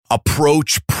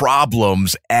Approach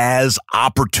problems as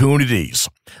opportunities.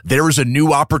 There is a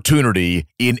new opportunity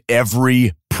in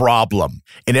every problem.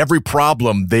 In every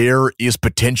problem, there is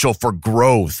potential for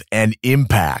growth and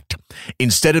impact.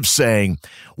 Instead of saying,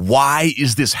 why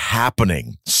is this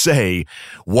happening? Say,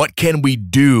 what can we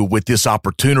do with this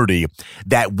opportunity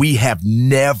that we have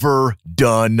never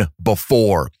done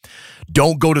before?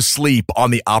 Don't go to sleep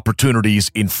on the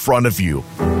opportunities in front of you.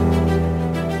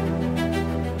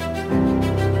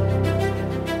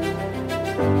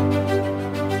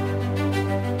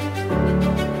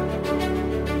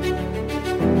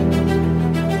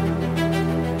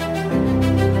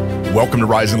 Welcome to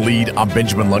Rise and Lead. I'm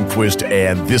Benjamin Lundquist,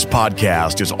 and this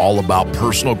podcast is all about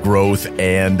personal growth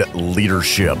and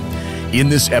leadership. In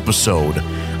this episode,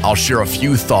 I'll share a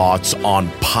few thoughts on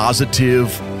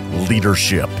positive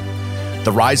leadership.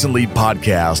 The Rise and Lead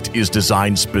podcast is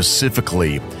designed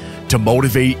specifically to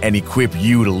motivate and equip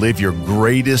you to live your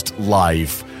greatest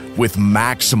life with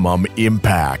maximum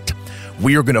impact.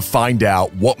 We are going to find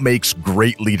out what makes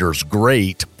great leaders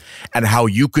great and how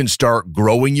you can start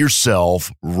growing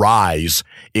yourself, rise,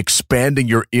 expanding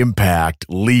your impact,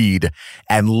 lead,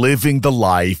 and living the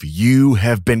life you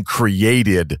have been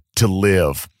created to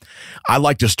live. I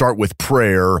like to start with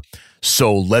prayer,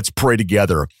 so let's pray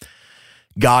together.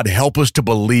 God, help us to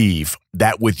believe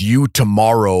that with you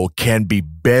tomorrow can be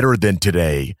better than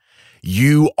today.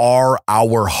 You are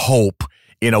our hope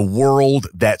in a world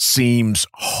that seems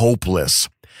hopeless.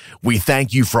 We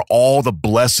thank you for all the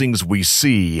blessings we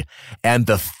see and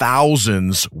the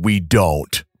thousands we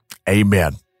don't.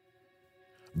 Amen.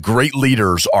 Great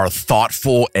leaders are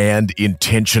thoughtful and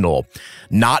intentional,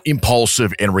 not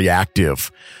impulsive and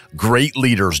reactive. Great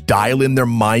leaders dial in their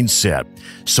mindset,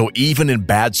 so even in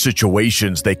bad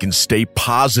situations, they can stay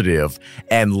positive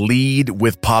and lead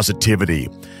with positivity.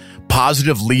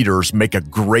 Positive leaders make a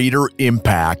greater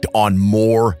impact on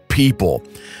more people.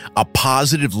 A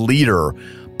positive leader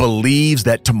believes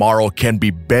that tomorrow can be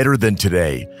better than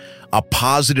today. A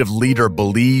positive leader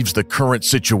believes the current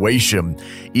situation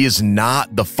is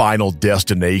not the final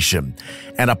destination.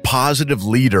 And a positive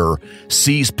leader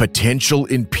sees potential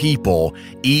in people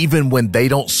even when they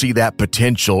don't see that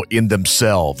potential in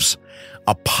themselves.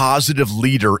 A positive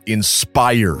leader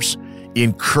inspires,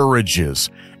 encourages,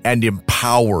 and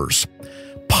empowers.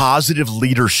 Positive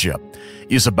leadership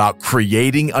is about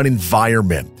creating an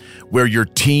environment where your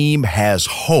team has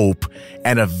hope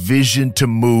and a vision to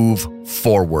move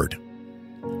forward.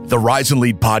 The Rise and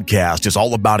Lead podcast is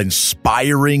all about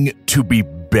inspiring to be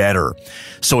better.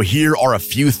 So here are a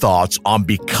few thoughts on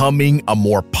becoming a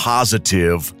more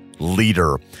positive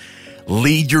leader.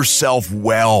 Lead yourself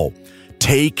well.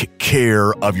 Take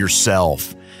care of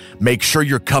yourself. Make sure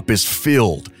your cup is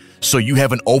filled so you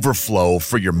have an overflow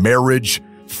for your marriage,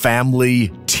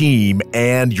 family, team,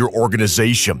 and your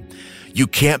organization. You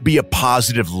can't be a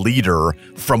positive leader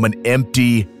from an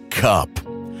empty cup.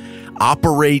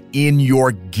 Operate in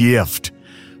your gift.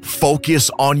 Focus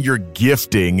on your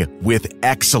gifting with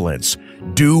excellence.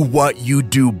 Do what you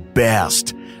do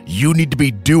best. You need to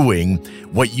be doing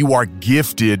what you are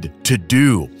gifted to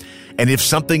do. And if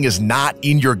something is not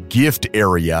in your gift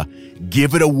area,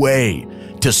 give it away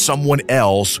to someone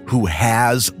else who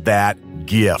has that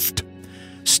gift.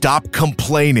 Stop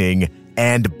complaining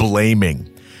and blaming.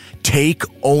 Take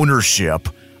ownership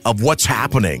of what's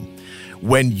happening.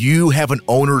 When you have an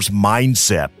owner's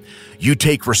mindset, you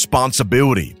take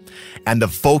responsibility, and the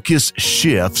focus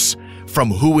shifts from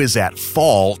who is at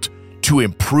fault to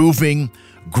improving,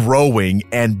 growing,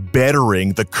 and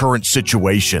bettering the current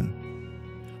situation.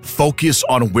 Focus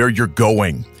on where you're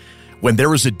going. When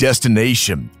there is a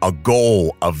destination, a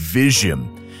goal, a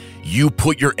vision, you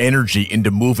put your energy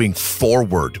into moving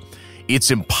forward. It's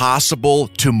impossible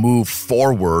to move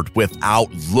forward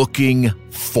without looking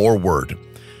forward.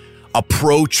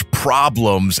 Approach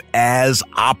problems as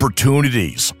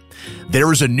opportunities.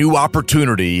 There is a new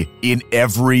opportunity in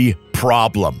every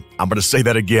problem. I'm going to say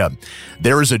that again.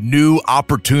 There is a new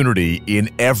opportunity in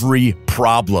every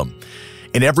problem.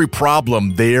 In every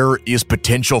problem, there is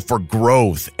potential for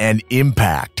growth and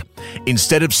impact.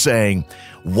 Instead of saying,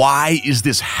 why is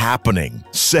this happening?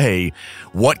 Say,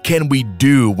 what can we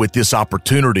do with this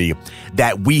opportunity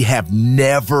that we have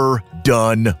never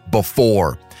done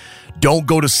before? Don't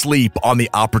go to sleep on the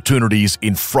opportunities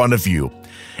in front of you.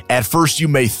 At first, you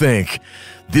may think,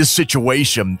 this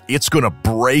situation, it's going to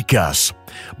break us.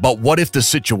 But what if the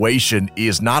situation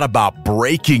is not about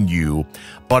breaking you,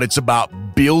 but it's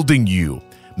about building you,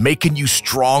 making you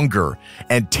stronger,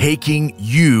 and taking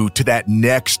you to that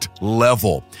next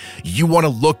level? You want to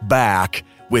look back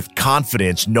with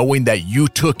confidence, knowing that you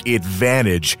took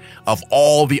advantage of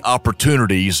all the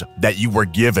opportunities that you were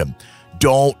given.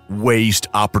 Don't waste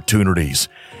opportunities.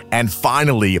 And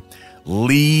finally,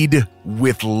 lead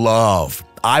with love.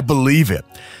 I believe it.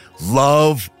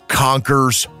 Love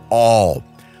conquers all.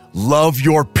 Love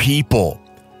your people.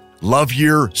 Love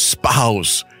your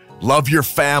spouse. Love your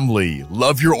family.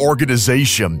 Love your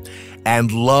organization.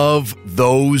 And love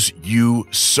those you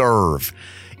serve.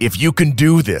 If you can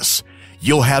do this,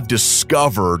 you'll have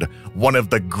discovered one of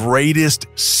the greatest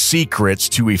secrets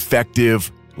to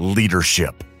effective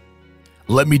leadership.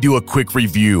 Let me do a quick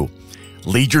review.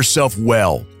 Lead yourself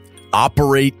well.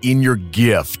 Operate in your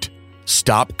gift.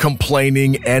 Stop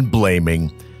complaining and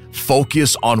blaming.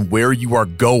 Focus on where you are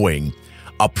going.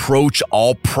 Approach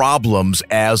all problems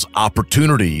as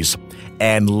opportunities.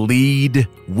 And lead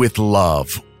with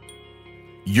love.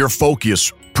 Your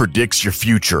focus predicts your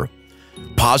future.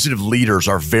 Positive leaders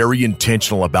are very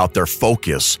intentional about their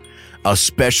focus,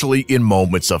 especially in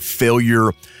moments of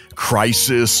failure,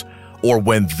 crisis, or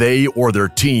when they or their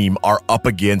team are up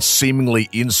against seemingly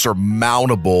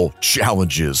insurmountable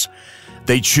challenges.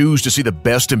 They choose to see the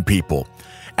best in people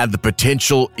and the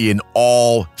potential in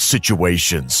all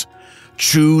situations.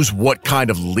 Choose what kind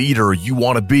of leader you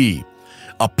want to be.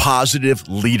 A positive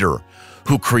leader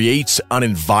who creates an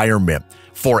environment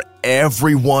for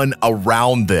everyone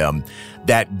around them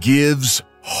that gives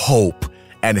hope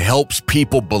and helps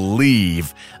people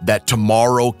believe that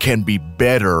tomorrow can be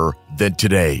better than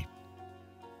today.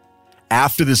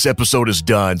 After this episode is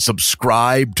done,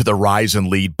 subscribe to the Rise and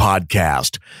Lead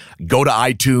podcast. Go to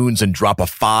iTunes and drop a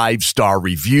 5-star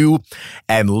review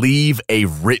and leave a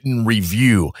written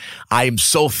review. I am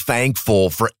so thankful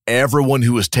for everyone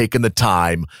who has taken the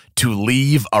time to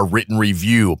leave a written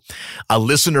review. A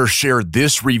listener shared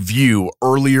this review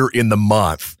earlier in the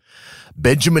month.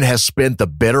 Benjamin has spent the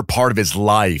better part of his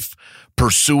life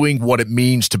pursuing what it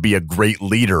means to be a great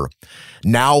leader.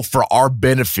 Now, for our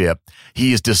benefit,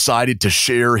 he has decided to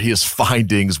share his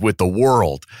findings with the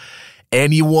world.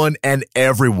 Anyone and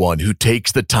everyone who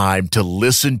takes the time to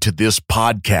listen to this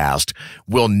podcast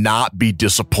will not be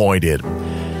disappointed.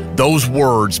 Those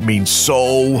words mean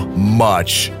so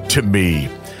much to me.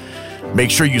 Make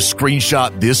sure you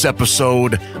screenshot this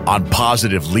episode on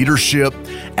positive leadership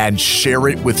and share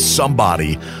it with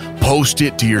somebody. Post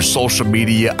it to your social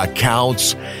media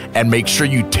accounts and make sure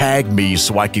you tag me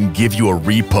so I can give you a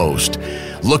repost.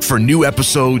 Look for new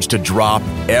episodes to drop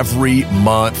every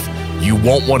month. You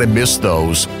won't want to miss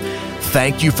those.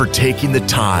 Thank you for taking the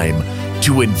time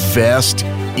to invest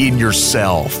in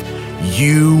yourself.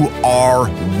 You are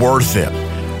worth it.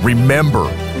 Remember,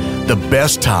 the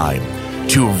best time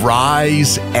to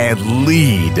rise and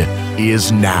lead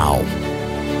is now.